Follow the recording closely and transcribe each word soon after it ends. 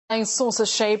A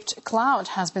saucer-shaped cloud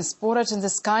has been spotted in the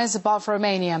skies above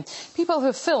Romania. People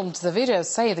who filmed the video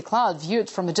say the cloud, viewed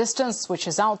from a distance, which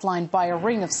is outlined by a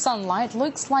ring of sunlight,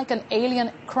 looks like an alien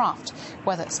craft.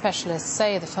 Weather specialists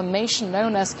say the formation,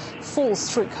 known as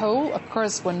fall-streak hole,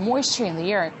 occurs when moisture in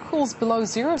the air cools below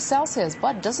 0 Celsius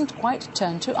but doesn't quite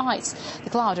turn to ice. The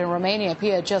cloud in Romania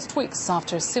appeared just weeks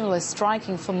after a similar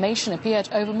striking formation appeared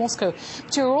over Moscow.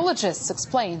 Meteorologists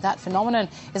explain that phenomenon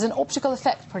is an optical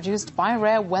effect produced by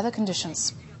rare weather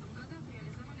conditions.